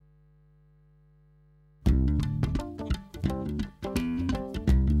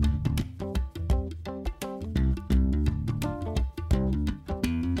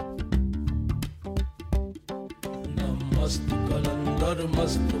मस्त कलंदर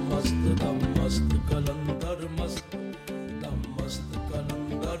मस्त मस्त दम मस्त कलंदर मस्त दम मस्त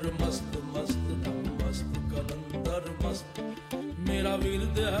कलंदर मस्त मस्त दम मस्त कलंदर मस्त मेरा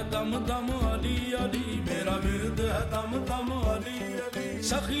विरद है दम दम अली अली मेरा विरद है दम दम अली अली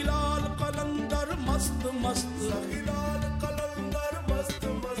सखी लाल कलंदर मस्त मस्त सखी लाल कलंदर मस्त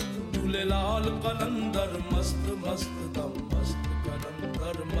मस्त दूल्हे लाल कलंदर मस्त मस्त दम मस्त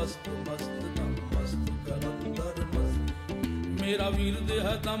कलंदर मस्त मस्त दम मस्त कलंदर मस्त मेरा विरद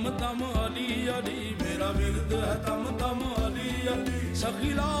है दम दम अली अली मेरा विरद है दम दम अली अली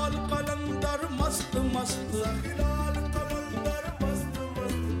सखी लाल कलंदर मस्त मस्त सखी लाल कलंदर मस्त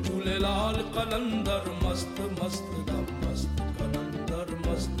मस्त दूल्हे लाल कलंदर मस्त मस्त दम मस्त कलंदर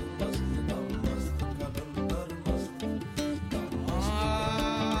मस्त मस्त दम मस्त कलंदर मस्त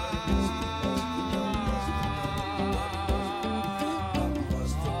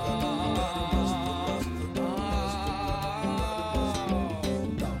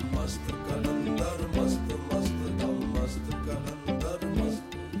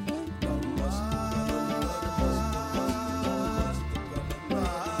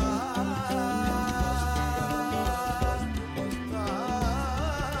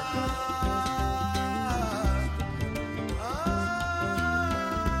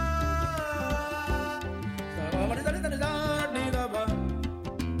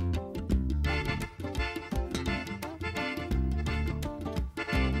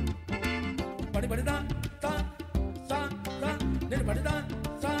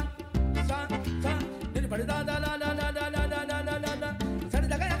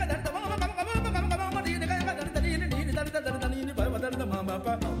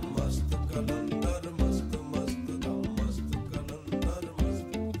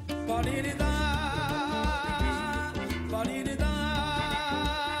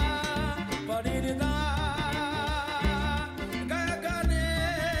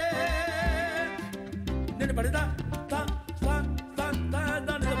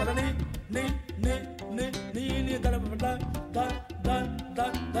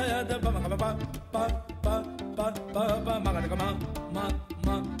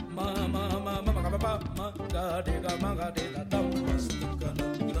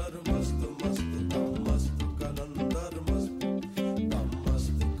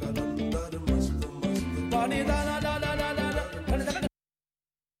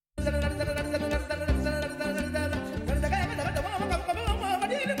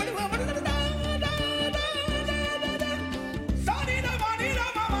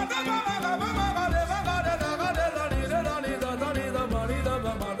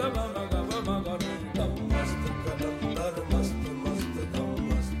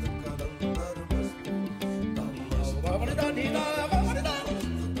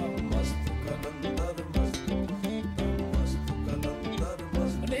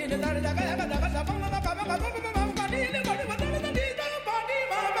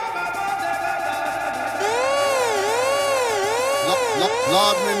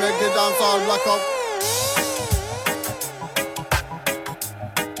Lord, me make the dance all black up.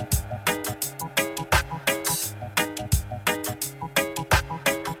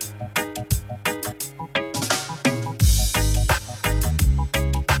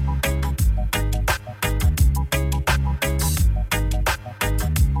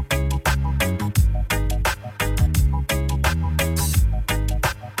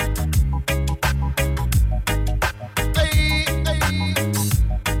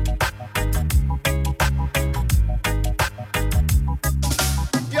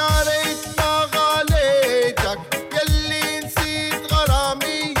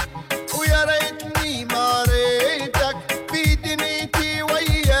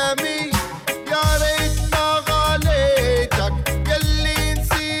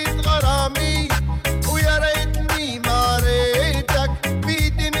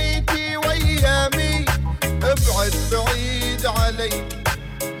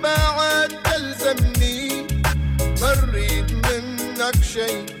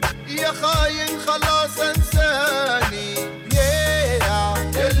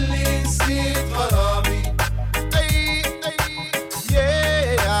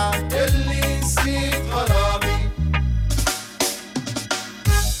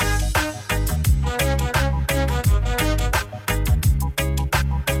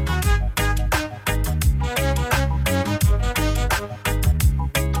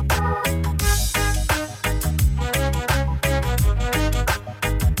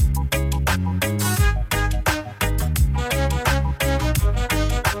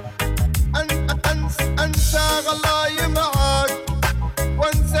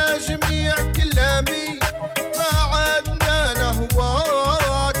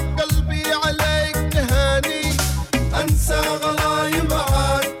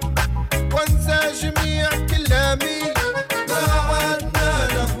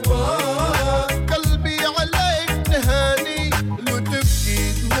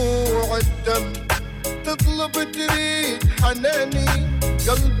 تبكي دموع الدم، تطلب تريد حناني،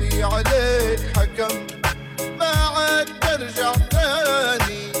 قلبي عليك حكم ما عاد برجع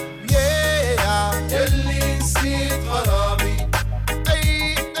ثاني. يلي نسيت غرامي،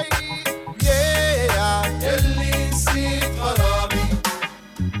 اي يلي نسيت غرامي.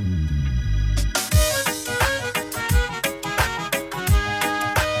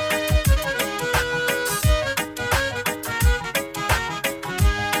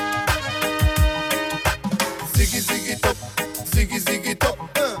 Ziggy top,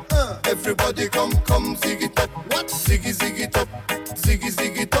 everybody come ziggy top. What? Ziggy top,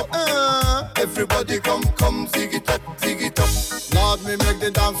 ziggy top. Everybody come ziggy top. Lord, me make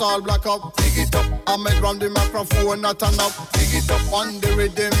the dance all black up. Ziggy top, I make round the microphone not turn up. Ziggy top, on the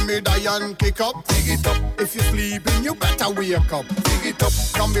rhythm me die and kick up. Ziggy top, if you sleeping you better wake up. Ziggy top,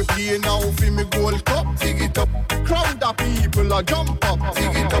 come me play now for me gold cup. Ziggy top, crowd of people a jump up.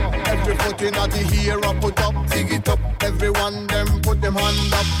 Ziggy top, every foot in the hero put up. Ziggy top, everyone them put them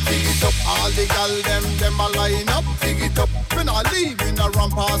hand up. Ziggy top, all the gal them a line up. Ziggy top, when I leave in the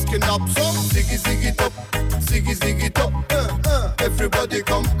ramp asking up. So ziggy top, ziggy top. Everybody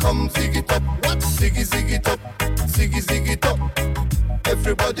come ziggy top. What? Ziggy top, ziggy top.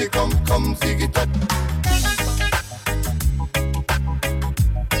 Everybody come ziggy top.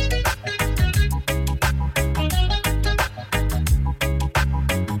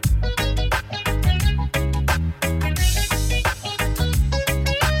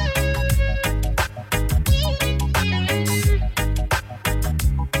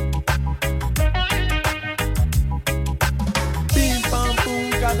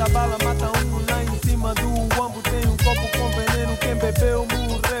 Cada bala mata lá em cima do ombro tem copo com veneno, quem bebeu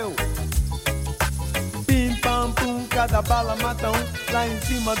morreu. Pim pam pum, cada bala mata lá em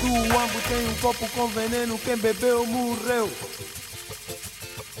cima do ombro tem copo com veneno, quem bebeu morreu.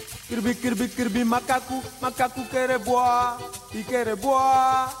 Kirbi, macaco quer boar e quer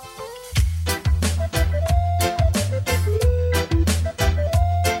boar.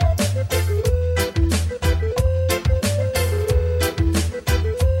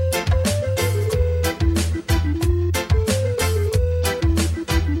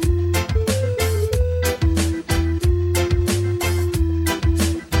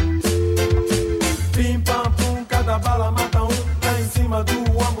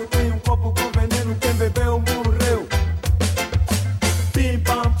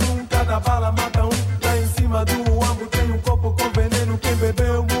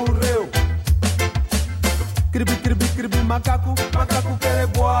 Macaco quer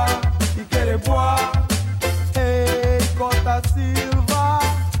boar e quer boar. Ei, Cota Silva,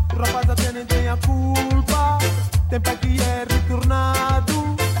 o rapaz até nem tem a culpa. Tem pai que é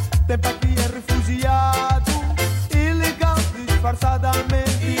retornado, tem pai que é refugiado. Ilegal,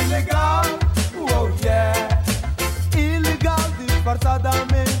 disfarçadamente ilegal, oh yeah. Ilegal,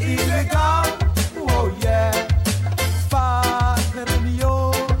 disfarçadamente ilegal, oh yeah. Fazem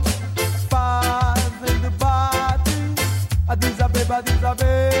reuniões, fazem debate. Addis Abeba,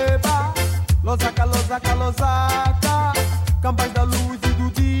 Losaka, campais da luz e do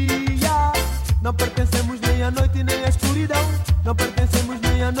dia. Não pertencemos nem à noite nem à escuridão. Não pertencemos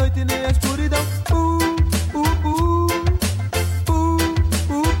nem à noite nem à escuridão.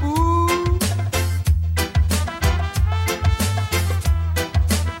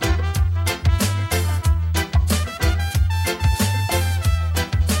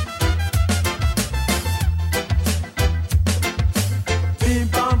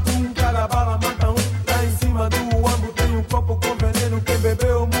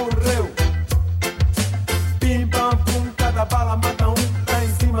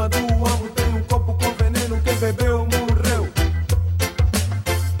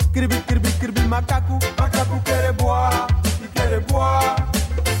 Macaco quer boar e quer boar.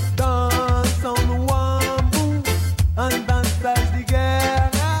 Dançam no ambo, andanças de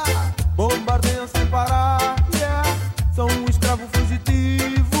guerra, bombardeiam sem parar, yeah. Sou um escravo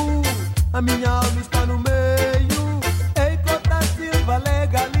fugitivo, a minha alma está no meio. Ei, Cota Silva,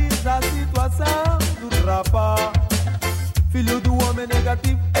 legaliza a situação do rapaz. Filho do homem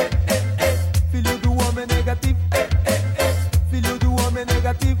negativo, filho do homem negativo, filho do homem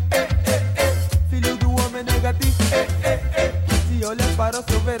negativo, filho do homem negativo, Se olhas para o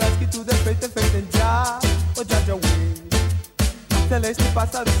céu verás que tudo é feito em já, oh já já ué. Celeste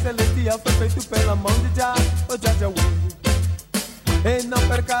passado celestial foi feito pela mão de já, oh já já ué. E não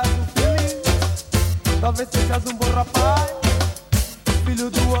percas o feeling, talvez sejas um bom rapaz. Filho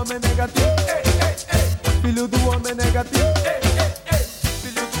do homem negativo, filho do homem negativo,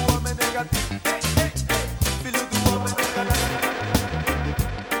 filho do homem negativo, filho do homem negativo.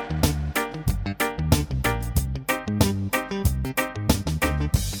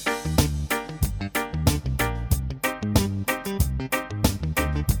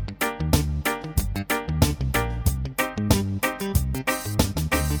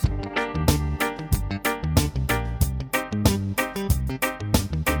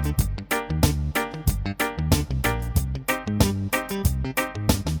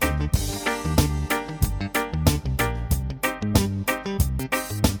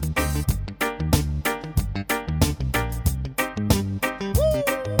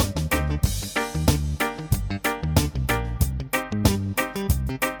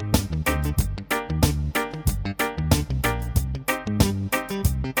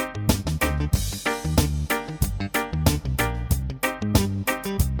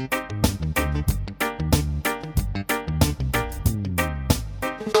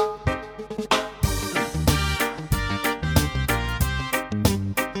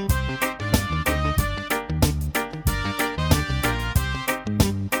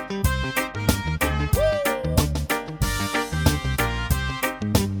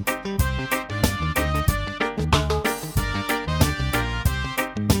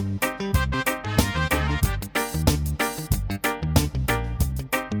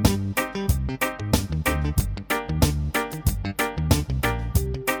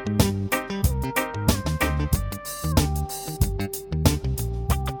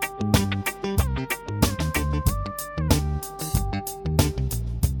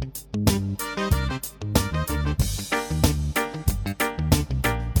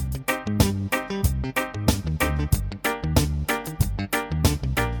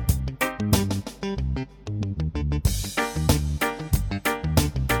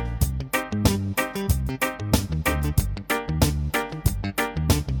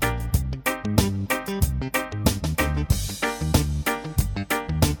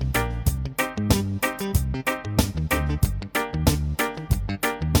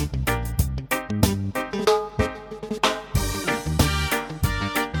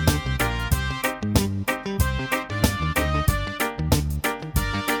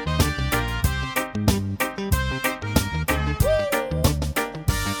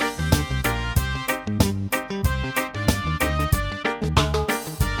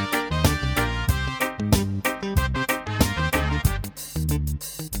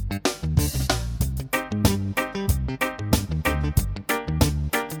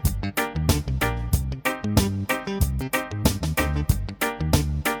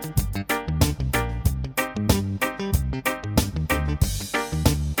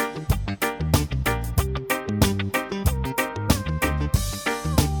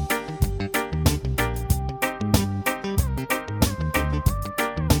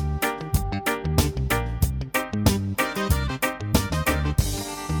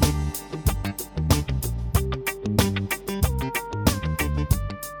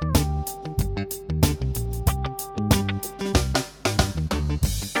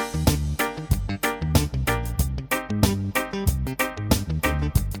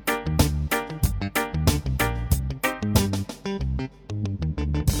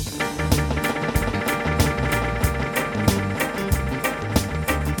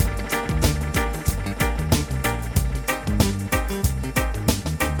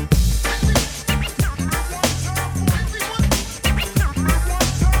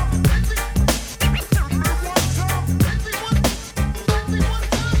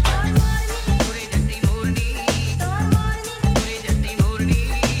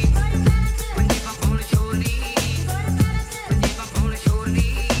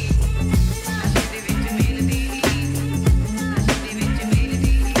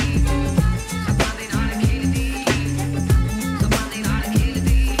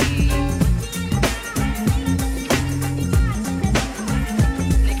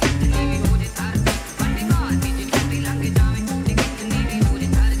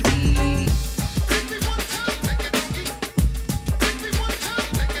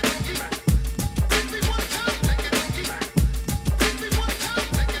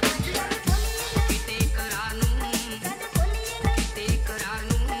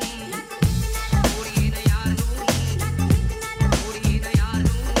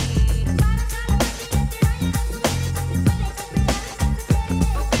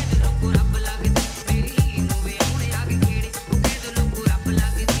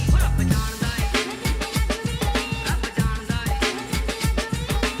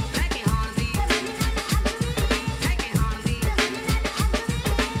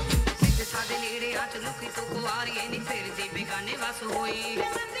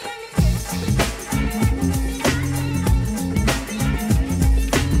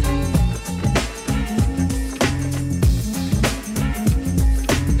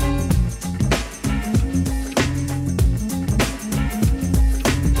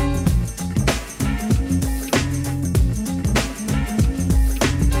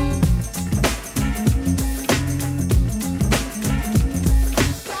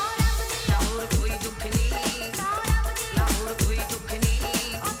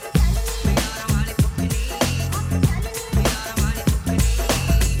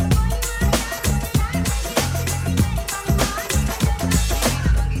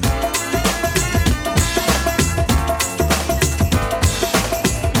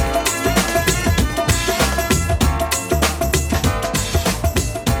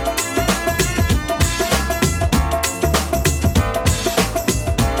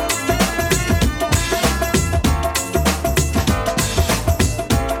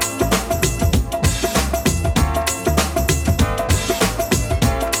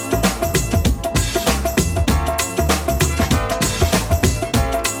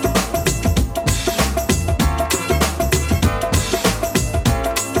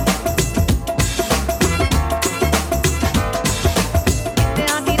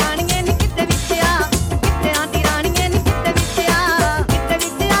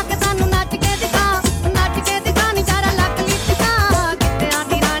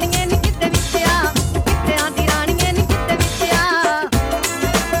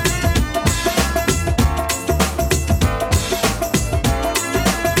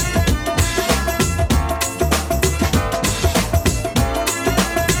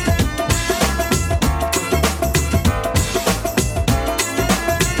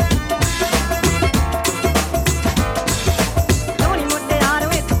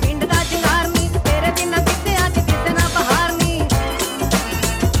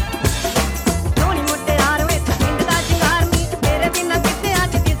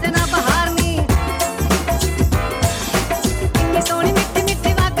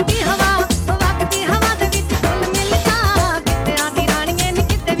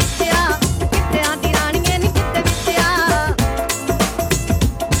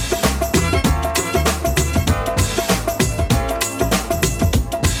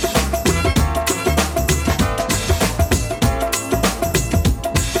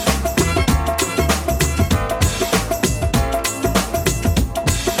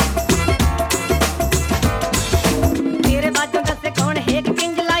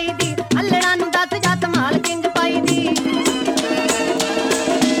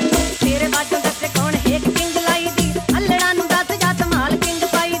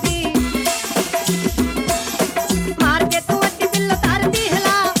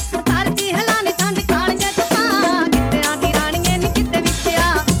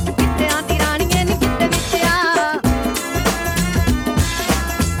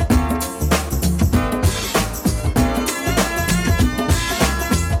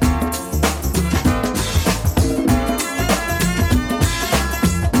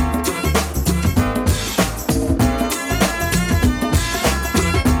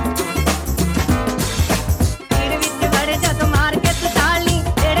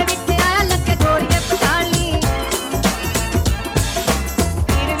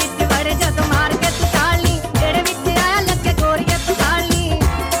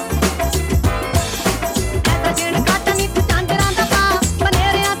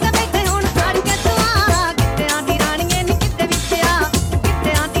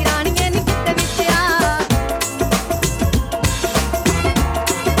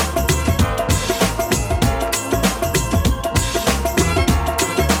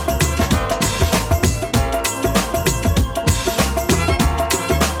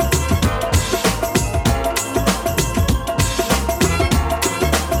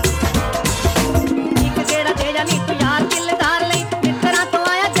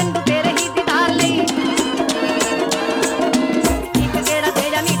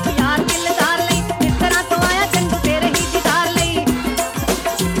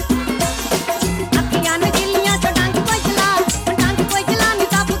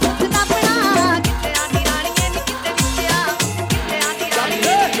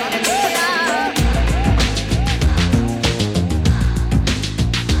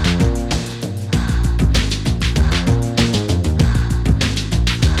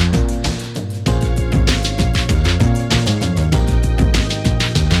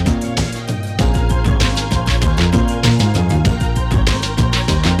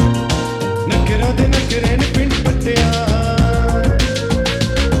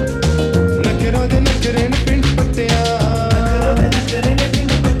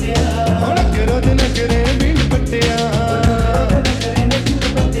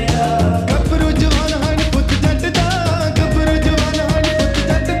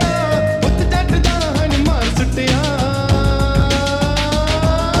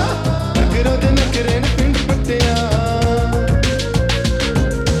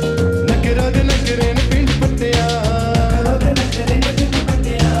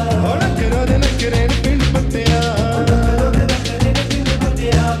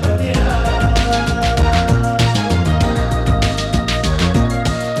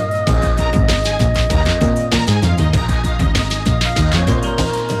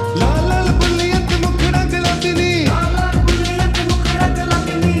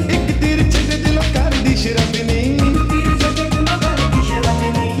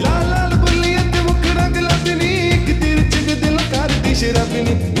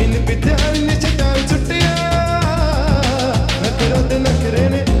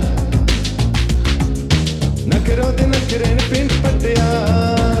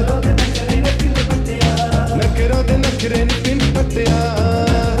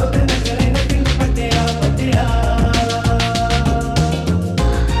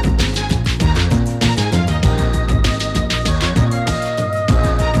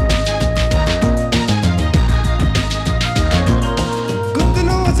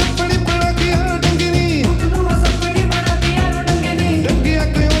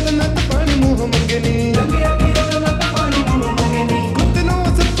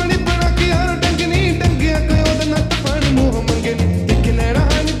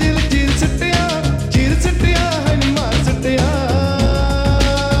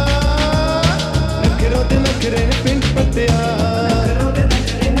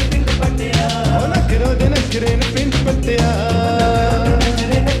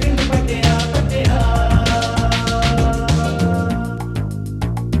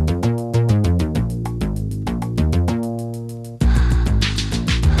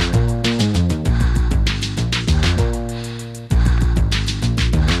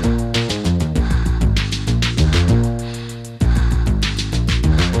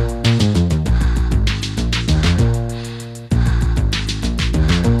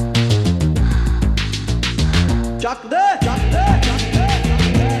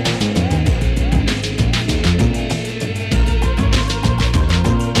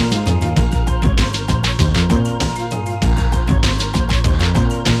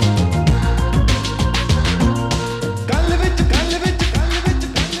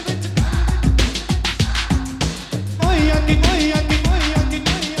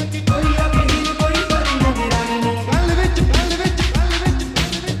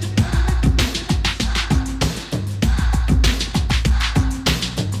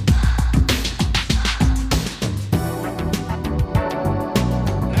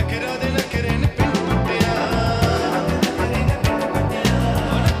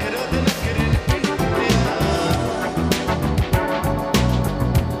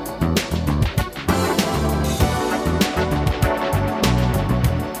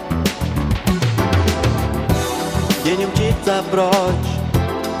 прочь,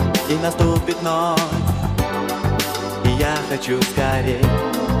 и наступит ночь, и я хочу скорей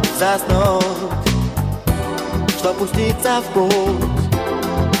заснуть, чтоб пуститься в путь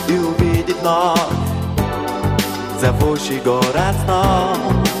и увидеть вновь зовущий город снов.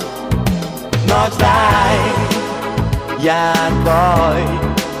 Ночь, дай, я твой,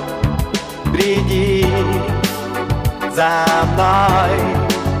 приди за мной,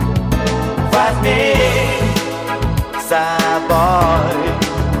 возьми с собой,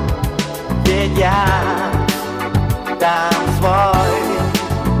 ведь я там свой.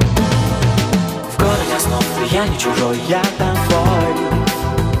 В городе снов я не чужой, я там свой.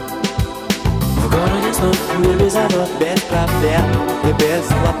 В городе снов мир без забот, без проблем и без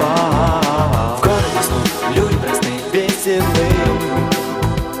хлопот. В городе снов люди простые, веселые.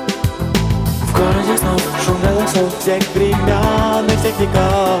 В городе снов шум голосов всех времен и всех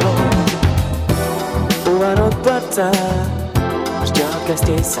веков. У ворот дворца ждет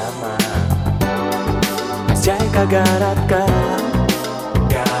гостей сама хозяйка городка.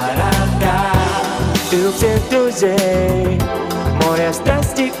 И у всех друзей море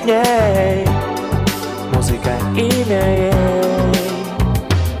страсти к ней, музыка имя ей.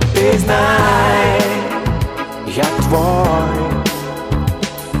 Ты знай, я твой,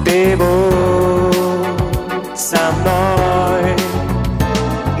 ты будь со мной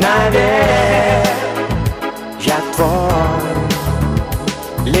навек. Я твой,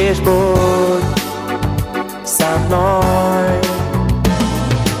 лишь будь со мной.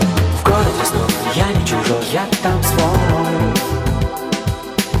 В городе снов я не чужой, я там свой.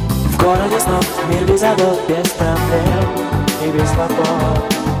 В городе снов мир без забот, без проблем и без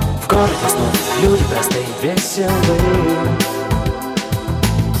хлопот. В городе снов люди простые, веселые.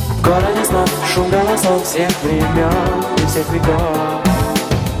 В городе снов шум голосов всех времен и всех веков.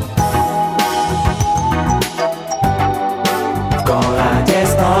 В городе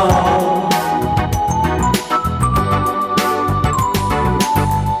снов.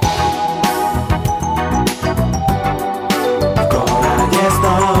 В городе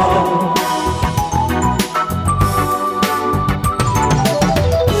снов.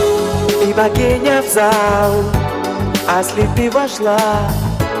 И богиня в зал ослепи вошла.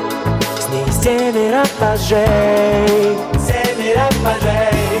 С ней семеро пажей,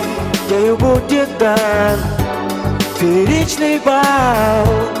 ею будет дан фееричный бал,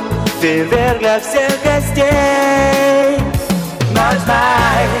 фейерверк для всех гостей. Но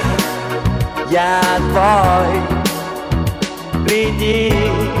знай, я твой, приди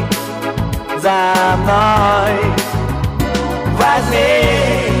за мной,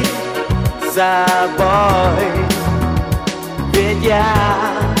 возьми с собой, ведь я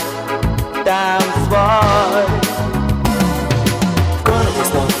там свой. В городе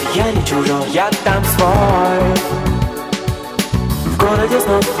снов я не чужой, я там свой. В городе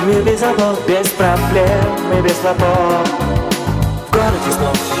снов мир без забот, без проблем и без хлопот. В городе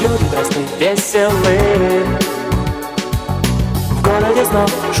снов люди простые, веселые. В городе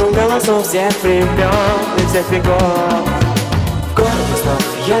снов шум голосов всех времен и всех веков. В городе снов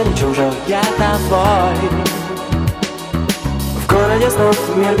я не чужой, я там свой. В городе снов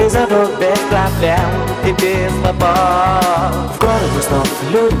мир без забот, без проблем и без хлопот. В городе снов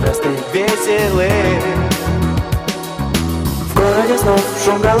люди простые, веселые. В городе снов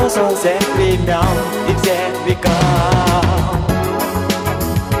шум голосов всех времен и всех веков.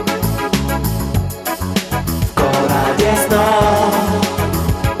 В городе снов.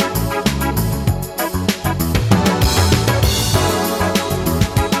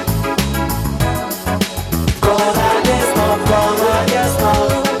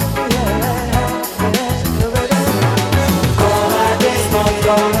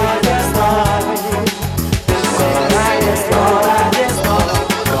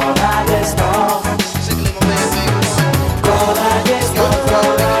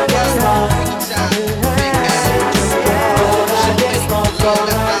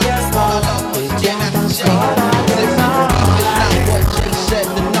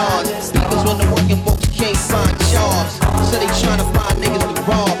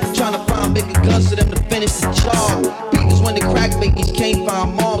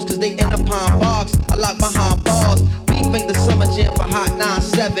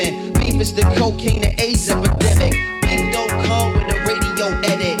 Cocaine and AIDS epidemic. Beef don't come with a radio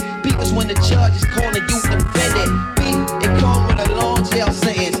edit. Beef is when the judge is calling you defendant. Beef, it come with a long jail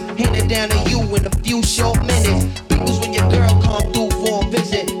sentence, handed down to you in a few short minutes. Beef is when your girl come through for a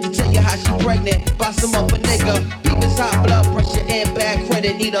visit to tell you how she pregnant by some other nigga. Beef is high blood pressure and bad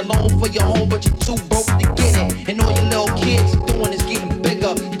credit. Need a loan for your home, but you're too broke to get it. And all your little kids doing is getting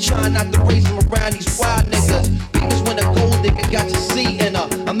bigger. You trying not to raise them around these wild niggas. Beef is when a gold digger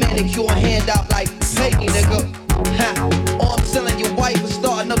A manicure handout like, pay me, nigga. Ha. Or I'm selling your wife and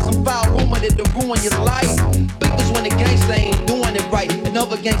starting up some foul rumor that'll ruin your life. Beef is when the gangster ain't doing it right, and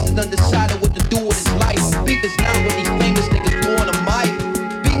other gangsters done decided what to do with his life. Beef is not what these famous niggas do on the mic.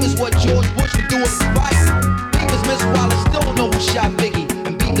 Beef is what George Bush would do in the fight. Beef is Miss Wallace still don't know who shot Biggie.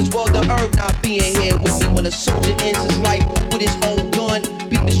 And beef is well the herb not being here with me when a soldier ends his life with his own gun.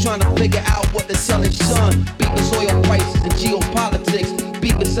 Beef is trying to figure out what to tell his son. Beef is oil prices and geopolitics.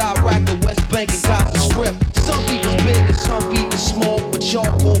 Beef is Iraq, the West Bank, and Gaza Strip. Some beef is big and some beef is small, but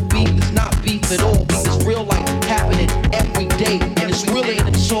charcoal beef is not beef at all. Beef is real life happening every day, and it's really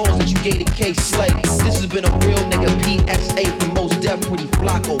in the songs that you gave the K Slay. This has been a real nigga PSA from Most Def, Pretty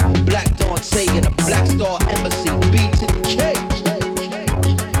Flacco, Black Dante, and a Black Star Embassy. B to the K.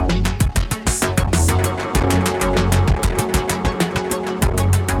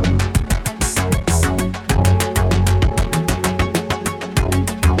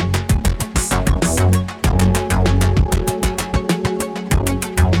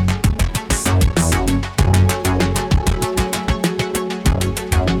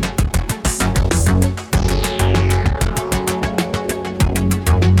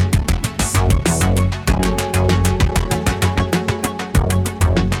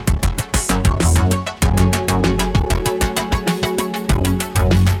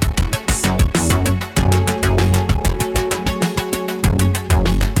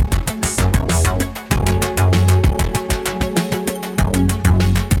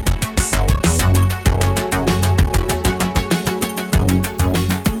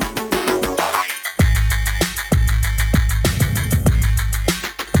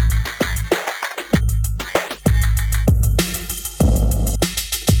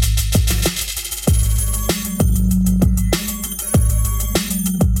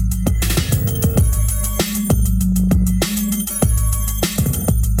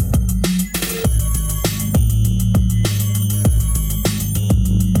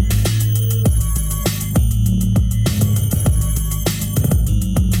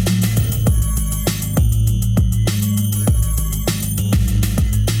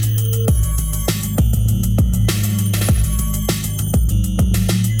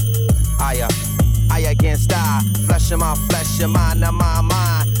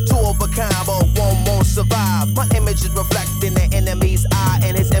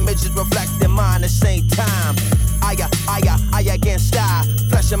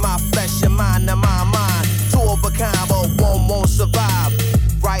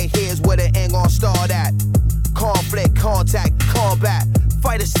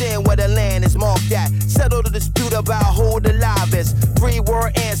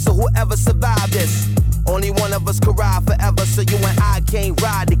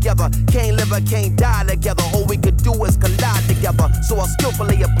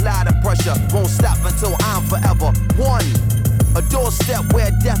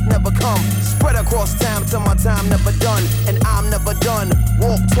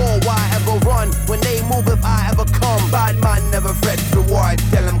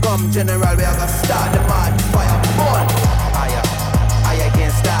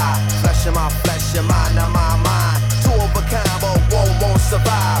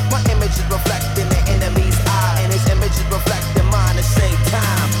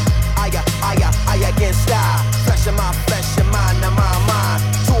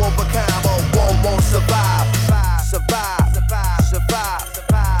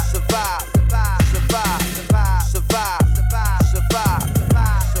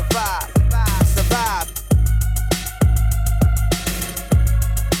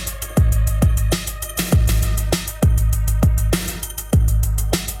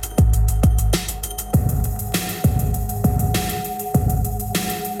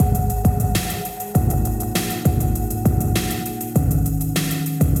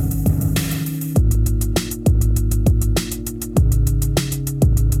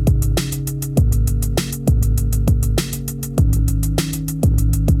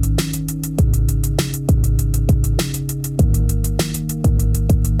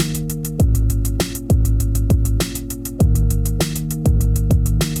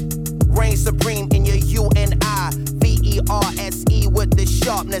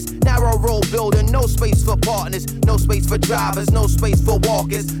 Drivers, no space for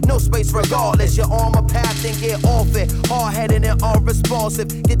walkers, no space regardless. You're on my path and get off it. Hard-headed and unresponsive.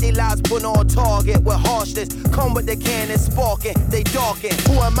 Get their lives put on target with harshness. Come with the cannon sparking, they darken.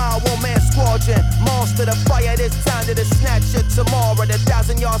 Who am I? One man squadron. Monster the fire this time to the snatch it tomorrow. The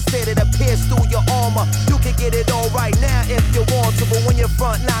 1,000-yard stare that appears through your armor. You can get it all right now if you want to, but when your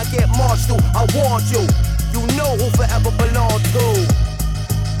front line get marched through, I warned you. You know who forever belong to.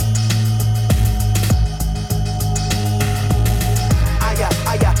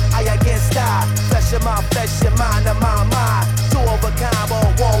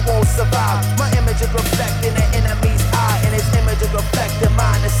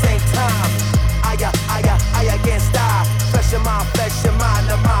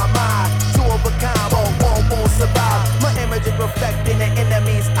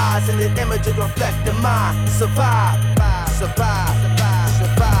 Vivid images reflect the mind. Survive, survive, survive,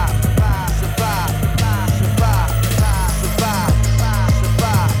 survive, survive, survive, survive, survive,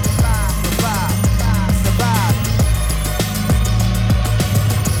 survive, survive, survive.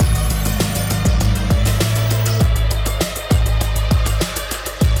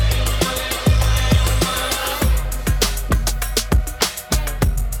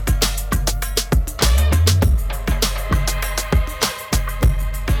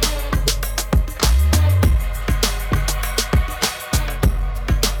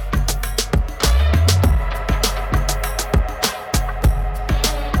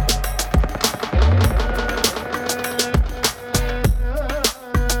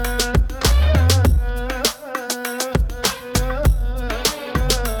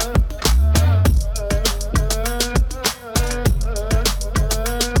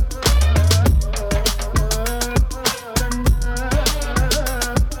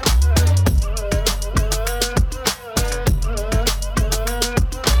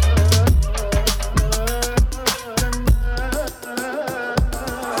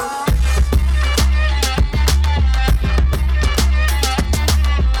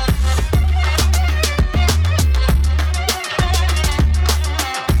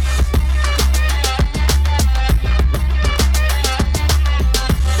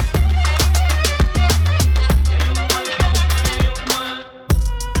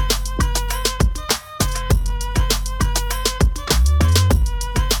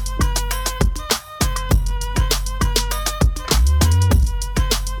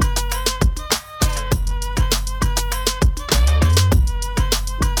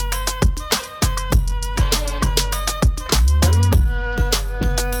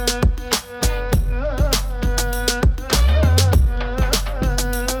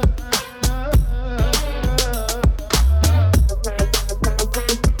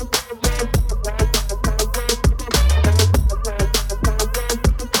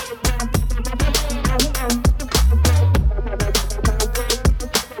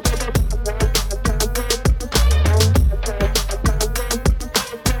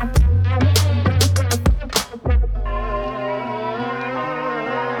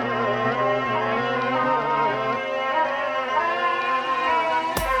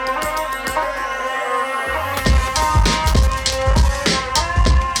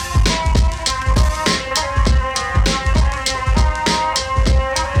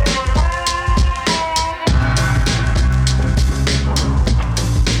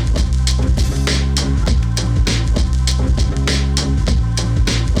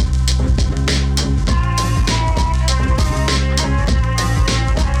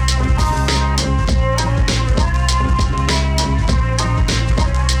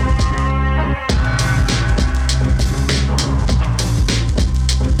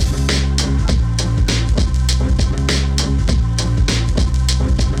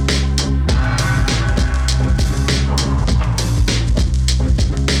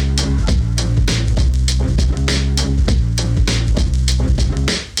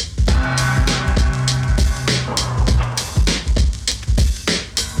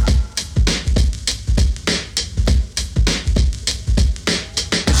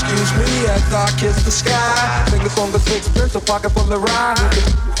 kiss the sky. Sing a song of sixpence, a pocket full of rhyme.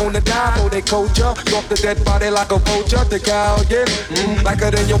 On the dime, oh, they culture. Off the dead body like a vulture. The galleon, blacker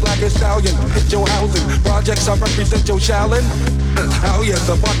than your blackest stallion. Hit your housing, projects, I represent your shallon. Oh yes,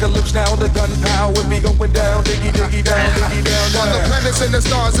 apocalypse now, the gunpowder be going down, diggy diggy down, diggy down. While the planets and the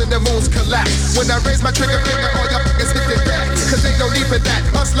stars and the moons collapse. When I raise my trigger finger, all y'all niggas hit their back. Cause ain't no need for that.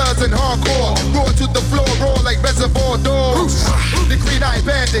 Hustlers and hardcore, roar to the floor, roar like reservoir dogs. The green-eyed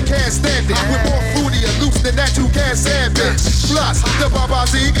bandit can't stand it. We're more fruity and loose than that, you can't stand it. Plus, the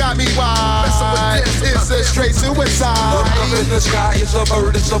Babazi got me wild. It's a straight suicide. Up in the sky, it's a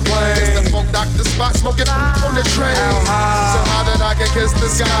bird, it's a plane. It's the funk doctor spot, smoking on the train. So how did I get kiss the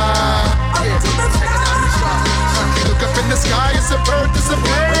sky? Look up in the sky, it's a bird, it's a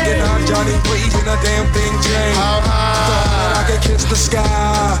plane. Breaking out Johnny Blaze in a damn thing chain. How high? So how did I get kiss the sky?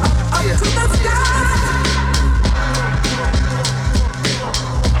 Up to the sky.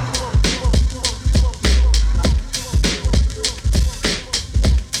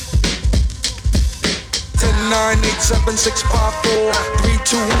 9-8-7-6-5-4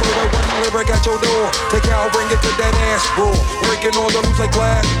 3-2 murder, one lyric at your door. Take out, bring it to that ass roar. Breaking all the loose like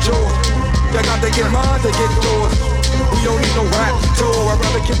glass jaws. You got to get mine to get yours. We don't need no rap tour. I'd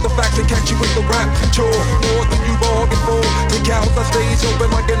rather kick the facts and catch you with the rap chore. More than you bargained for. Take out the stage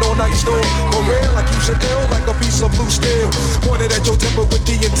open like an all-night store. For real, like you should ill, like a piece of blue steel. Pointed at your temper with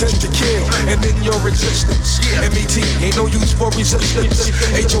the intent to kill. And then your resistance. MET, ain't no use for resistance.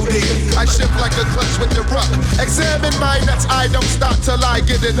 HOD, I shift like a clutch with the rough. Examine my nuts, I don't stop till I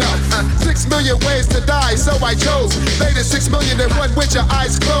get enough. 6 million ways to die, so I chose. Later 6 million and one with your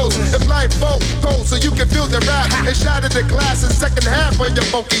eyes closed. If life won't cold, so you can feel the rap and shatter the glass in second half of your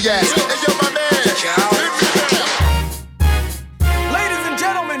funky ass. And you're my man. ladies and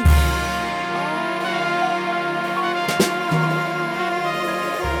gentlemen.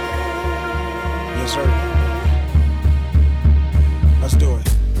 Yes, sir. Let's do it.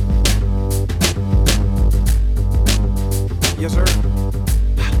 Yes, sir.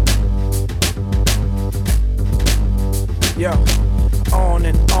 Yo.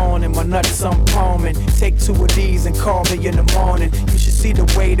 On and my nuts I'm palming. Take 2 of these and call me in the morning. You should see the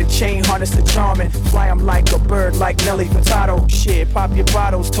way the chain harness the charming. Fly 'em like a bird, like Nelly Furtado. Shit, pop your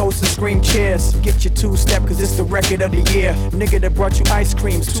bottles, toast and scream cheers. Get your 2-step, cause it's the record of the year. Nigga that brought you ice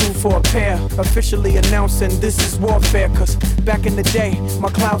creams, 2 for a pair. Officially announcing this is warfare. Cause back in the day, my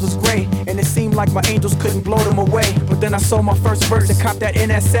clouds was gray. And it seemed like my angels couldn't blow them away. But then I sold my first verse and copped that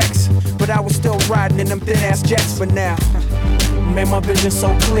NSX. But I was still riding in them thin ass jets for now. Man, my vision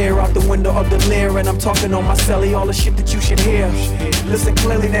so clear out the window of the Lear. And I'm talking on my celly, all the shit that you should hear. Listen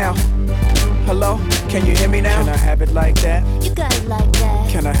clearly now. Hello? Can you hear me now? Can I have it like that? You got it like that.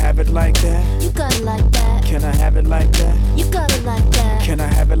 Can I have it like that? You got it like that. Can I have it like that? You got it like that. Can I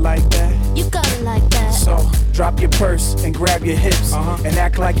have it like that? You got it like that. So, drop your purse and grab your hips. And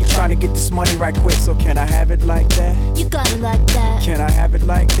act like you're trying to get this money right quick. So can I have it like that? You got it like that. Can I have it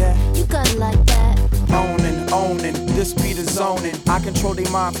like that? You got it like that. Owning, this beat is zoning. I control their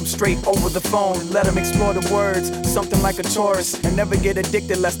mind from straight over the phone. Let them explore the words, something like a tourist. And never get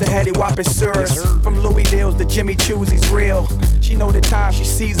addicted lest the heady whop is serious. From Louis Deals to Jimmy Choo's, he's real. She know the time, she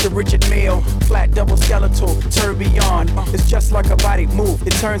sees the Richard Mille. Flat double skeletal, tourbillon. It's just like a body move,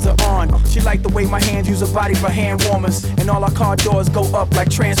 it turns her on. She like the way my hands use her body for hand warmers. And all our car doors go up like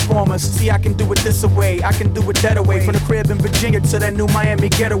Transformers. See, I can do it this way, I can do it that way. From the crib in Virginia to that new Miami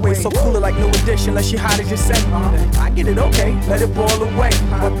getaway. So cooler like New Edition, unless she hot as you say. I get it, okay, let it boil away.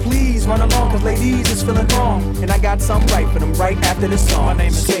 But please run along, cause ladies is feeling wrong. And I got something right for them right after this song. My name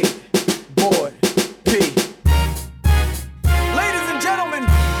is Kate, Boy, P. Ladies and gentlemen.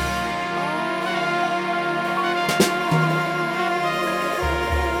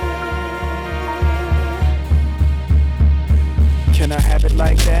 Can I have it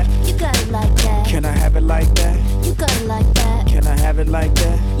like that? You got it like that. Can I have it like that? You got it like that. Can I have it like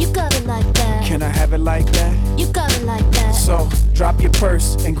that? You got it like that. Can I have it like that? You got it like that. So, drop your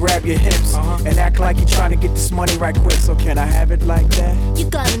purse and grab your hips. And act like you're trying to get this money right quick. So can I have it like that? You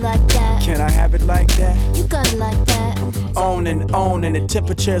got it like that. Can I have it like that? You got it like that. Owning, the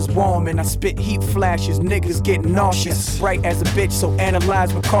temperature's warm. And I spit heat flashes, niggas getting nauseous. Bright as a bitch, so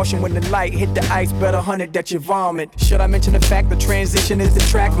analyze with caution. When the light hit the ice, better 100 that you vomit. Should I mention the fact the transition is the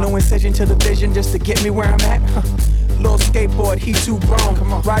track? No incision to the vision just to get me where I'm at? Little skateboard, he too grown.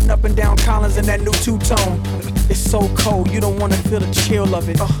 Riding up and down Collins in that new two-tone. It's so cold, you don't wanna feel the chill of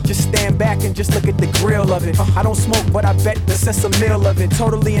it. Just stand back and just look at the grill of it. I don't smoke, but I bet the sense of meal of it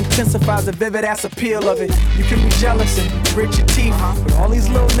totally intensifies the vivid ass appeal of it. You can be jealous and grit your teeth, but all these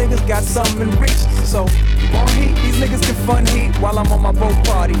little niggas got something in reach. So, on heat, these niggas can fun heat while I'm on my boat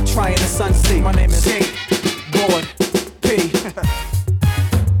party, trying the sun sea. My name is Kate, Boy, P.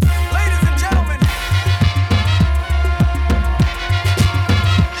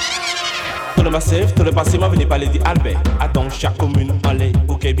 Tout le massif, tout le passé m'a venu parler d'Albert. Attends, chaque commune en lait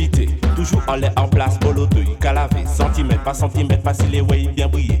ou qu'habiter. Toujours en lait en place, bolo de calavé. Centimètre, facile les way bien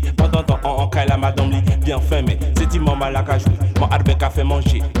brillé. Pendant temps, en caille la madame lit bien fermé. C'est immense mal à jouer. Mon Albert a fait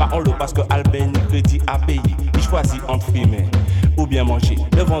manger. Pas en l'eau parce que Albert ni crédit à payer. Il choisit entre frimer ou bien manger.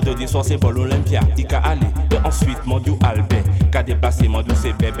 Le vendredi soir c'est pour l'Olympia. Il a allé. Et ensuite, mon doux Albert. Qu'a déplacé mon doux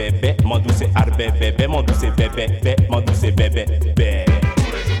c'est bébé. Mon doux c'est Albert bébé. Mon doux c'est bébé. Mon doux c'est bébé.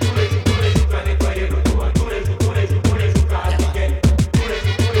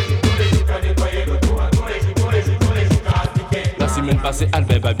 Semaine passée,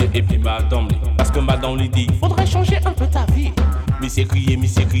 Albert va bien et puis madame lui. Parce que madame lui dit, faudrait changer un peu ta vie. Mi s'est crié.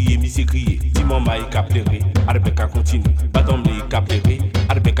 Dis-moi, maï qu'a pleuré. Albert qu'a continué. Madame lui qu'a pleuré.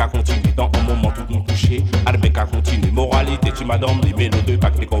 Albert qu'a continué. Dans un moment tout nous touché. Albert qu'a continué. Moralité, tu madame lui, mais nos deux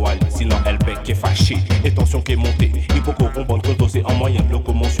packs d'écoale. Sinon, Albert qui est fâché. Et tension qui est montée. Il faut qu'on comprenne que c'est en moyen de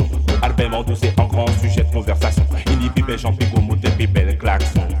locomotion. Albert Mandou, c'est un grand sujet de conversation. Il dit pipé, j'en pique au moteur, pipé, le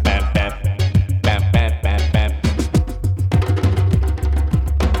klaxon. Bam, bam.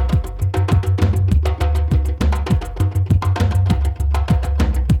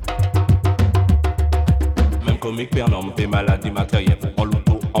 Comique pernome, t'es maladie matérielle. En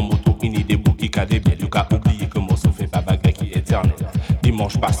loto, en moto, une idée pour qui a des biens, du cas oublié que mon son fait pas baguette qui est éternel.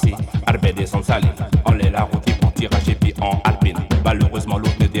 Dimanche passé, Albert descend salé, on l'est la route pour tirage et puis en alpine. Malheureusement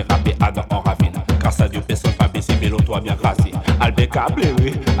l'autre ne dérapé Adam en ravine. Grâce à Dieu personne pas baissé, mais l'autre a bien crassé. Albert câblé,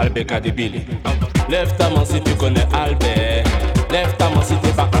 oui, Albert a débile. Lève ta main si tu connais Albert. Lève ta main si t'es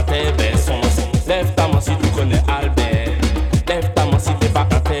pas un TV. Lève ta main si tu connais Albert. Lève ta main si t'es pas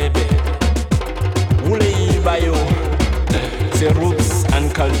un TV. Oulé Bayo, c'est Roots and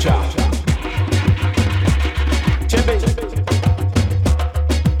Culture. Tchébé.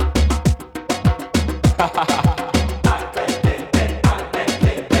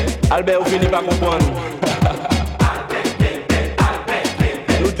 Albert, vous finissez pas comprendre.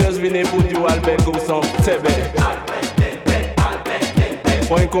 Nous tous venons pour dire Albert comme son TV.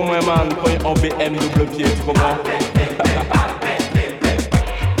 Point comme un man, point en BM double pied, tu comprends?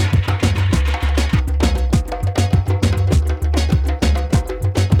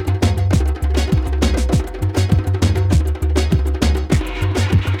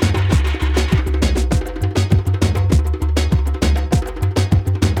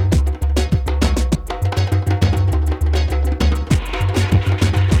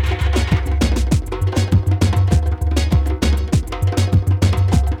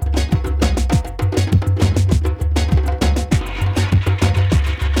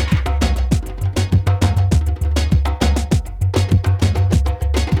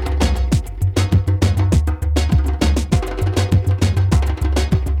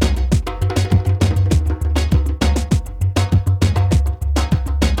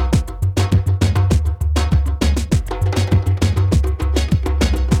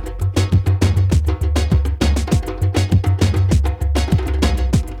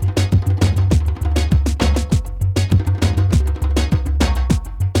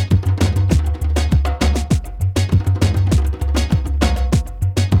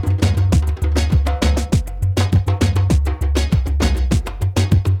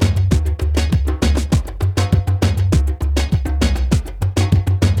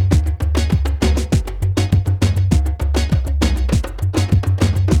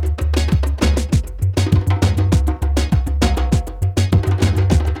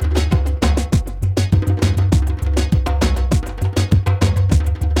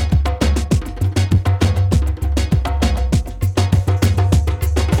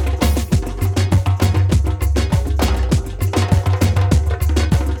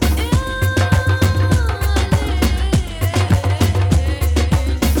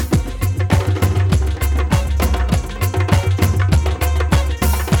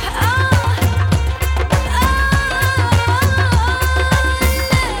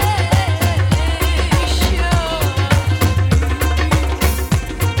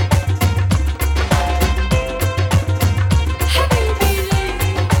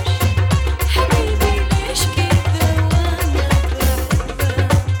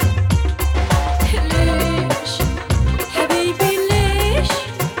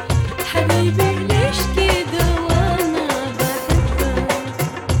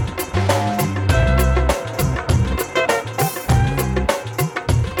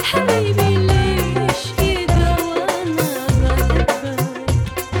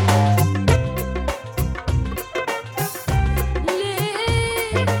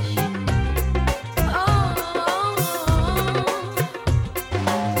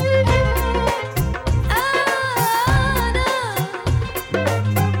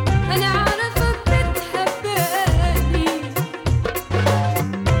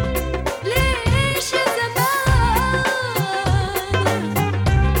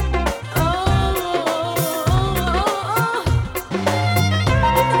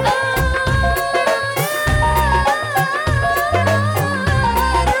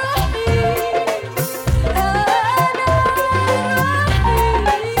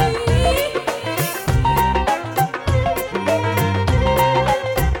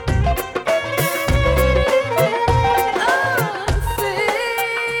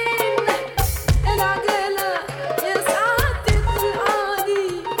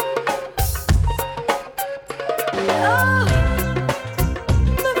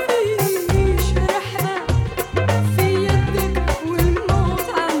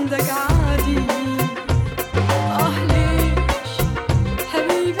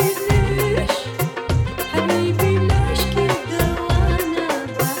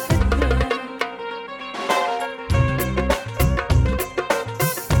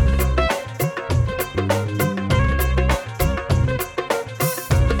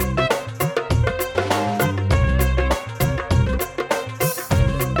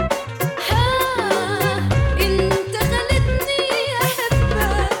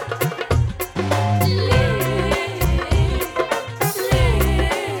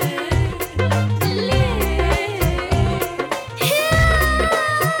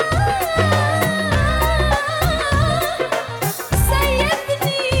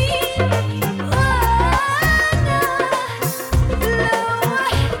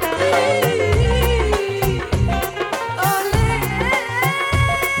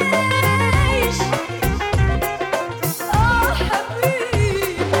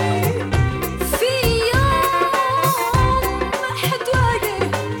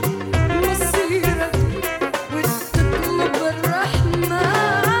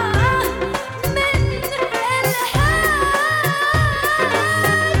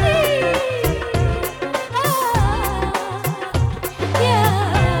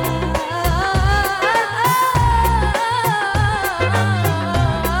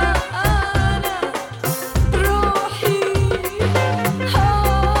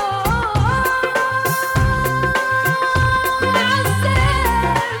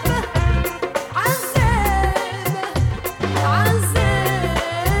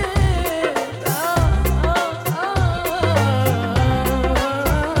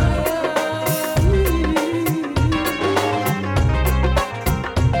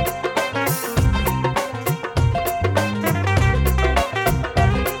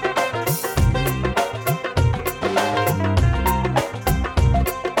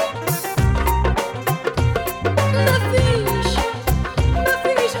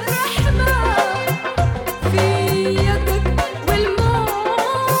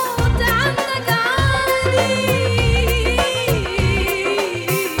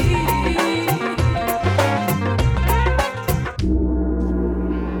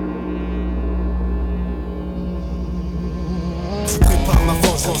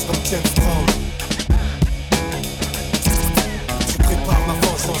 vengeance comme James Brown. Je prépare ma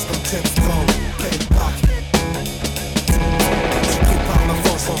vengeance comme James Brown. Payback. Je prépare ma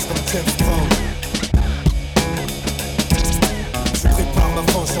vengeance comme James Brown. Je prépare ma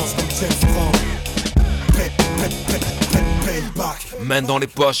vengeance comme James Brown. Payback. Main dans les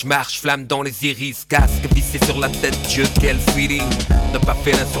poches, marche, flamme dans les iris, casque vissé sur la tête, Dieu quel feeling. Ne pas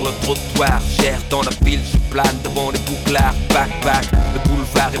félin sur le trottoir, gère dans la ville, je plane devant les bouclards. Back, le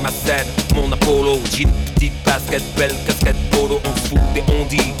boulevard est ma scène, mon Apollo. Jean, petite basket, belle casquette polo. On se fout et on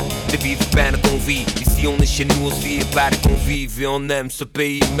dit, des vives peines qu'on vit. Ici on est chez nous aussi et pas des convives. Et on aime ce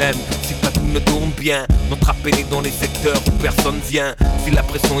pays même, si pas tout ne tourne bien. Notre rap est né dans les secteurs où personne vient. Si la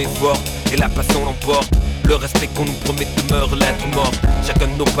pression est forte et la passion l'emporte, le respect qu'on nous promet demeure lettre morte. Chacun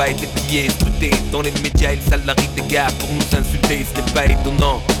de nos pas est épié, scruté. Dans les médias, ils salarient des gars pour nous insulter. Ce n'est pas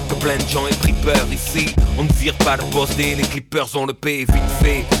étonnant que plein de gens aient pris peur ici. On ne vire pas de poster, les clippers ont le P vite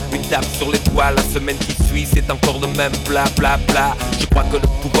fait. Une tape sur les doigts, la semaine qui suit, c'est encore le même bla bla bla. Je crois que le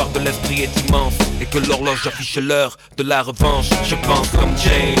pouvoir de l'esprit est immense et que l'horloge affiche l'heure de la revanche. Je pense comme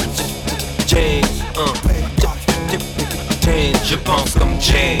James, James, je pense comme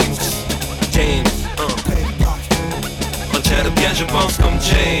James, retiens-le bien, je pense comme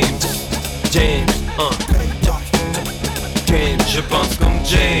James, je pense comme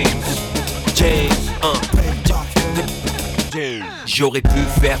James, J'aurais pu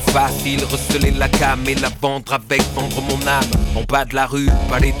faire facile, receler la cam et la vendre avec vendre mon âme. En bas de la rue,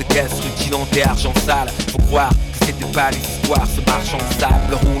 palais de caisse, rutilant et argent sale. Faut croire que c'était pas l'histoire, ce marchand de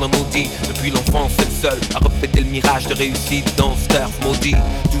sable roule en Audi. Depuis l'enfance, c'est le seul à répéter le mirage de réussite dans ce turf maudit.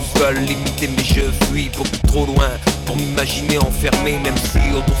 Tous veulent limiter mais je fuis beaucoup trop loin pour m'imaginer enfermé, même si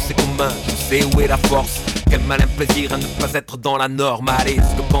autour c'est commun. Je sais où est la force, quel malin plaisir à ne pas être dans la norme. Allez,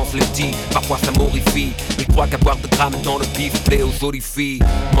 ce que pensent les petits, parfois ça m'horrifie. Ils croient qu'avoir de grammes dans le pif plaît aux jolies filles.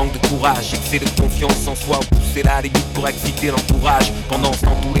 Manque de courage, excès de confiance en soi, ou pousser la limite pour exciter l'entourage. Pendant ce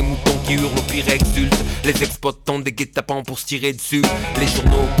temps, tous les moutons qui hurlent au pire exultent. Les exploitants des guet-apens pour se tirer dessus. Les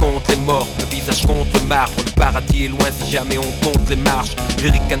journaux comptent les morts, le visage contre le marbre. Le paradis est loin si jamais on compte les marches. Les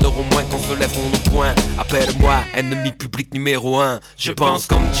ricaneront moins quand se lèveront nos poings. Appelle-moi ennemi public numéro 1. Je pense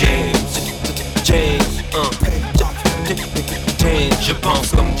comme James, je pense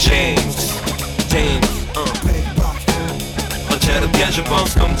comme James, retiens-le bien, je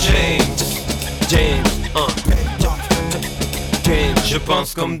pense comme James, je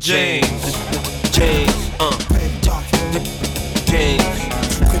pense comme James,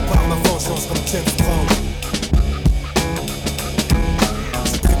 Je prépare ma vengeance comme James Brown.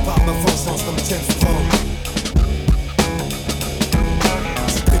 Je prépare ma vengeance comme James Brown.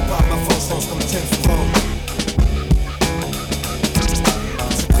 Je prépare ma vengeance comme James Brown.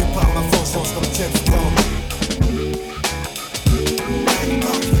 Je prépare ma vengeance comme James Brown.